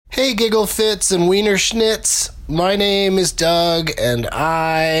Hey, giggle fits and wiener schnitz. My name is Doug, and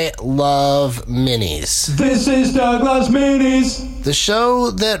I love minis. This is Doug Loves Minis. The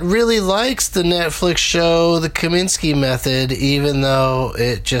show that really likes the Netflix show The Kaminsky Method, even though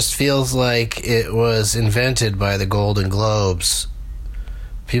it just feels like it was invented by the Golden Globes.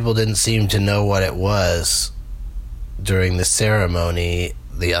 People didn't seem to know what it was during the ceremony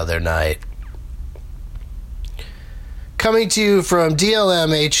the other night. Coming to you from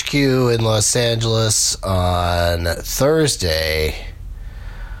DLM HQ in Los Angeles on Thursday.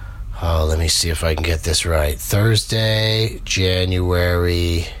 Oh, let me see if I can get this right. Thursday,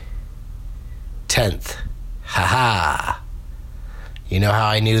 January 10th. Haha. You know how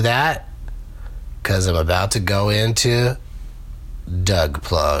I knew that? Because I'm about to go into Doug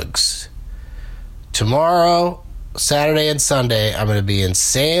Plugs. Tomorrow, Saturday and Sunday, I'm going to be in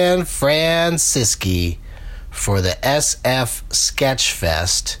San Francisco for the SF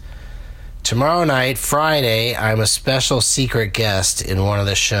Sketchfest. Tomorrow night, Friday, I'm a special secret guest in one of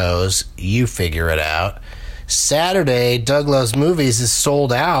the shows. You figure it out. Saturday, Doug Loves Movies is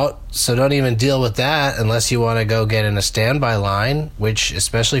sold out, so don't even deal with that unless you want to go get in a standby line, which,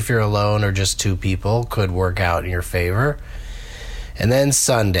 especially if you're alone or just two people, could work out in your favor. And then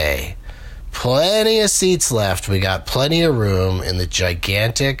Sunday, plenty of seats left. We got plenty of room in the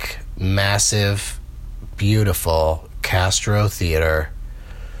gigantic, massive, beautiful Castro Theater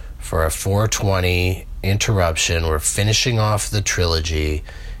for a 420 interruption. We're finishing off the trilogy.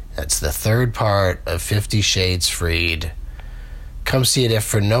 That's the third part of 50 Shades Freed. Come see it if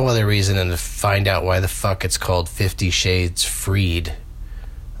for no other reason than to find out why the fuck it's called 50 Shades Freed.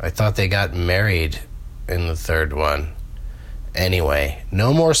 I thought they got married in the third one. Anyway,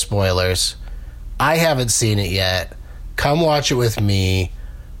 no more spoilers. I haven't seen it yet. Come watch it with me.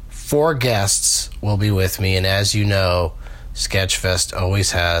 4 guests will be with me, and as you know, Sketchfest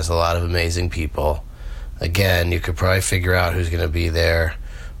always has a lot of amazing people. Again, you could probably figure out who's going to be there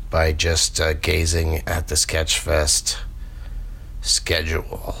by just gazing at the Sketchfest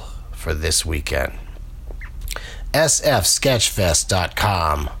schedule for this weekend.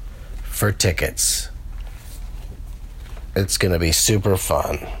 sfsketchfest.com for tickets. It's going to be super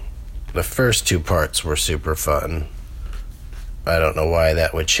fun. The first 2 parts were super fun. I don't know why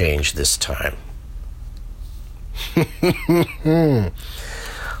that would change this time.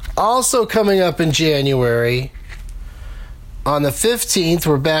 Also coming up in January, on the 15th,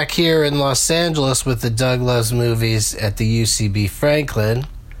 we're back here in Los Angeles with the Doug Loves Movies at the UCB Franklin.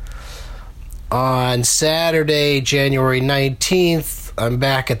 On Saturday, January 19th, I'm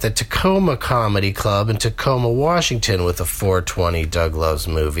back at the Tacoma Comedy Club in Tacoma, Washington with the 420 Doug Loves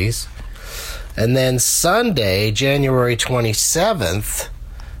Movies. And then Sunday, January 27th,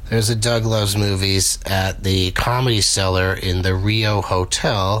 there's a Doug Loves Movies at the Comedy Cellar in the Rio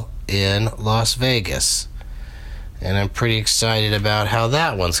Hotel in Las Vegas. And I'm pretty excited about how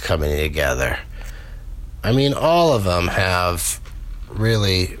that one's coming together. I mean, all of them have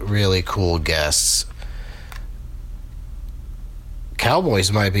really, really cool guests.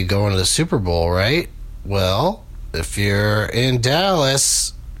 Cowboys might be going to the Super Bowl, right? Well, if you're in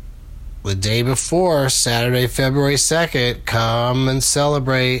Dallas the day before, Saturday, February 2nd, come and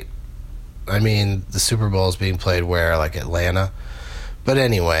celebrate. I mean, the Super Bowl is being played where? Like Atlanta? But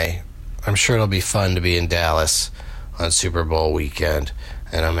anyway, I'm sure it'll be fun to be in Dallas on Super Bowl weekend.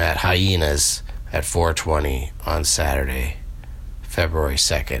 And I'm at Hyenas at 420 on Saturday, February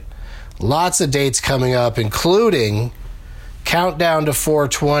 2nd. Lots of dates coming up, including Countdown to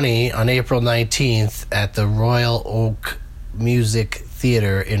 420 on April 19th at the Royal Oak Music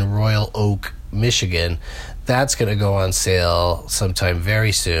Theater in Royal Oak, Michigan. That's going to go on sale sometime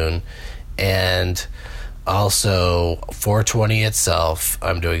very soon. And also 420 itself,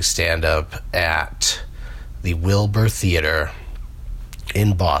 I'm doing stand-up at the Wilbur Theater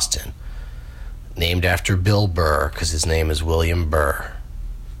in Boston, named after Bill Burr because his name is William Burr.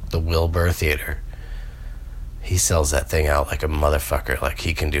 The Wilbur Theater. He sells that thing out like a motherfucker. Like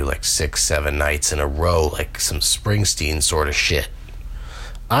he can do like 6-7 nights in a row, like some Springsteen sort of shit.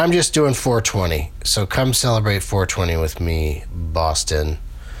 I'm just doing 420, so come celebrate 420 with me, Boston.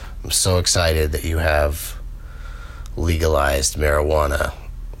 I'm so excited that you have legalized marijuana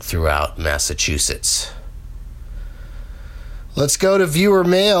throughout Massachusetts. Let's go to viewer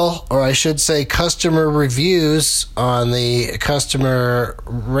mail, or I should say customer reviews on the customer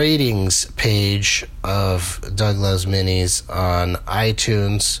ratings page of Doug Loves Minis on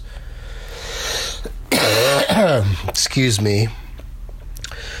iTunes. Excuse me.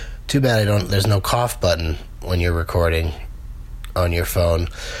 Too bad there's no cough button when you're recording on your phone.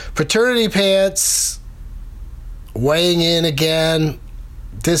 Fraternity Pants weighing in again.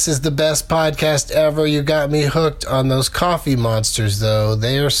 This is the best podcast ever. You got me hooked on those coffee monsters, though.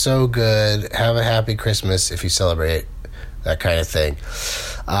 They are so good. Have a happy Christmas if you celebrate that kind of thing.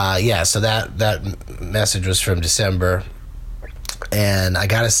 So that message was from December. And I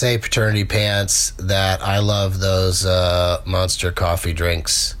gotta say, Paternity Pants, that I love those monster coffee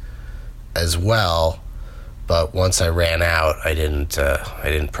drinks as well. But once I ran out, I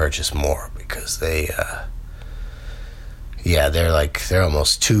didn't purchase more because they're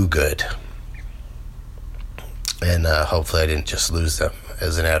almost too good. And hopefully I didn't just lose them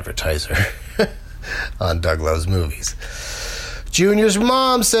as an advertiser on Doug Loves Movies. Junior's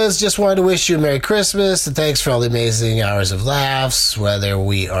mom says, just wanted to wish you a Merry Christmas and thanks for all the amazing hours of laughs. Whether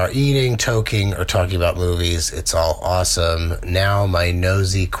we are eating, toking, or talking about movies, it's all awesome. Now my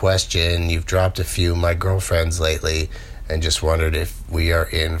nosy question, you've dropped a few my girlfriends lately and just wondered if we are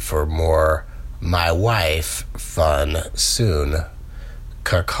in for more my wife fun soon.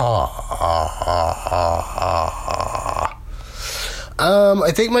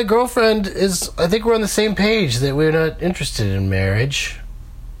 I think my girlfriend I think we're on the same page that we're not interested in marriage.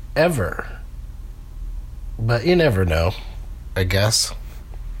 Ever. But you never know, I guess.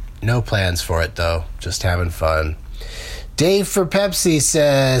 No plans for it, though. Just having fun. Dave for Pepsi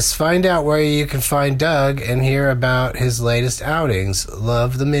says, find out where you can find Doug and hear about his latest outings.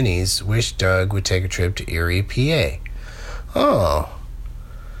 Love the minis. Wish Doug would take a trip to Erie, PA. Oh.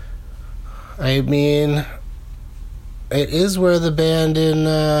 I mean, it is where the band in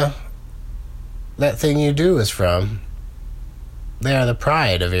That Thing You Do is from. They are the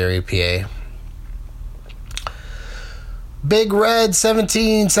pride of Erie, PA. Big Red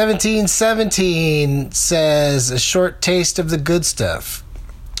 171717 says, a short taste of the good stuff.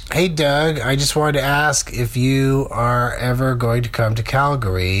 Hey Doug, I just wanted to ask if you are ever going to come to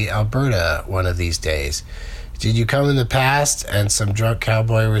Calgary, Alberta one of these days. Did you come in the past and some drunk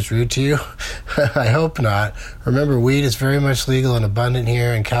cowboy was rude to you? I hope not. Remember, weed is very much legal and abundant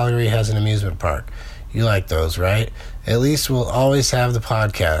here, and Calgary has an amusement park. You like those, right? At least we'll always have the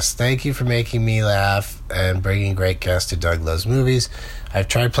podcast. Thank you for making me laugh and bringing great guests to Doug Loves Movies. I've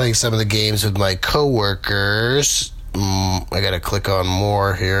tried playing some of the games with my coworkers. I gotta click on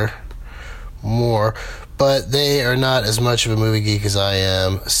more here. More. But they are not as much of a movie geek as I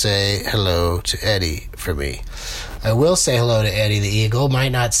am. Say hello to Eddie for me. I will say hello to Eddie the Eagle.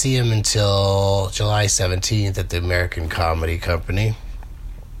 Might not see him until July 17th at the American Comedy Company.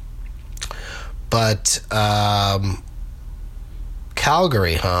 But,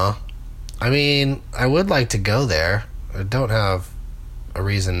 Calgary, huh? I mean, I would like to go there. I don't have a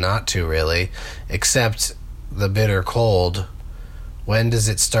reason not to, really. Except the bitter cold. When does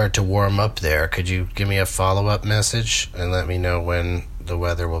it start to warm up there? Could you give me a follow-up message and let me know when the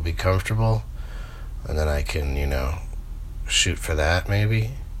weather will be comfortable? And then I can, shoot for that,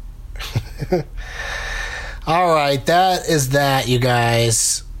 maybe? All right, that is that, you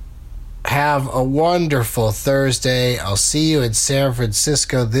guys. Have a wonderful Thursday. I'll see you in San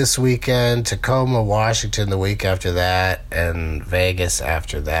Francisco this weekend, Tacoma, Washington the week after that, and Vegas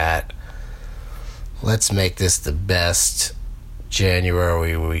after that. Let's make this the best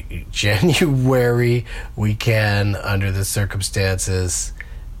January we can under the circumstances.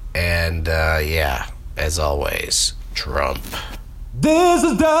 And as always, Trump. This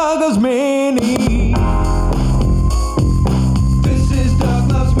is Douglas Mini. This is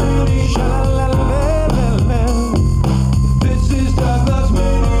Douglas Mini. Sha-la-la-la-la-la. This is Douglas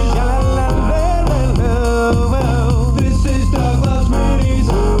Mini. Sha-la-la-la-la-la. This is Douglas Mini.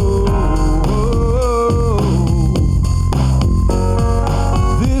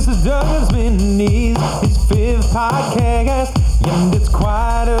 This is Douglas Mini. His fifth podcast, and it's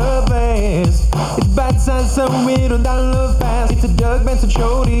quite a blast. It's bite-sized, so we don't download fast. It's a Doug Benson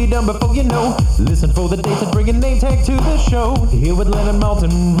show, done before you know. Listen for the dates and bring a name tag to the show. Here with Leonard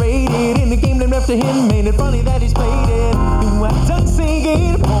Maltin, rated in the game named after him. Made it funny that he's played it. Doug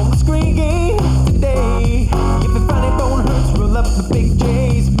singing on the screen game today. If you find it bone hurts, roll up the big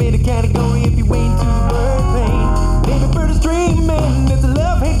J's. Made a category if you ain't to the word pain. David Bird is dreaming, it's a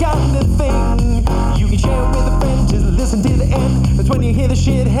love-hate kind of thing. You can share it with a friend, just listen to the end. That's when you hear the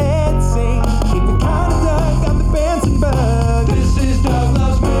shithead sing. If you're kind of Doug, I'm the Benson bug. This is Doug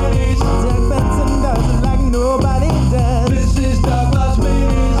Loves Minis. Doug Benson does it like nobody does. This is Doug Loves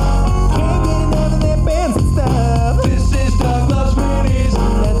Minis. Can't get enough of that Benson stuff. This is Doug Loves Minis.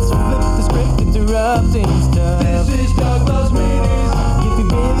 Let's flip the script, interrupting stuff. This is Doug Loves Minis.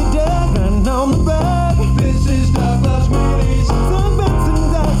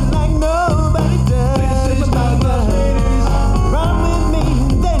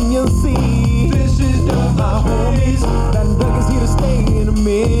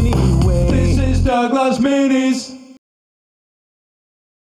 Douglas Minis.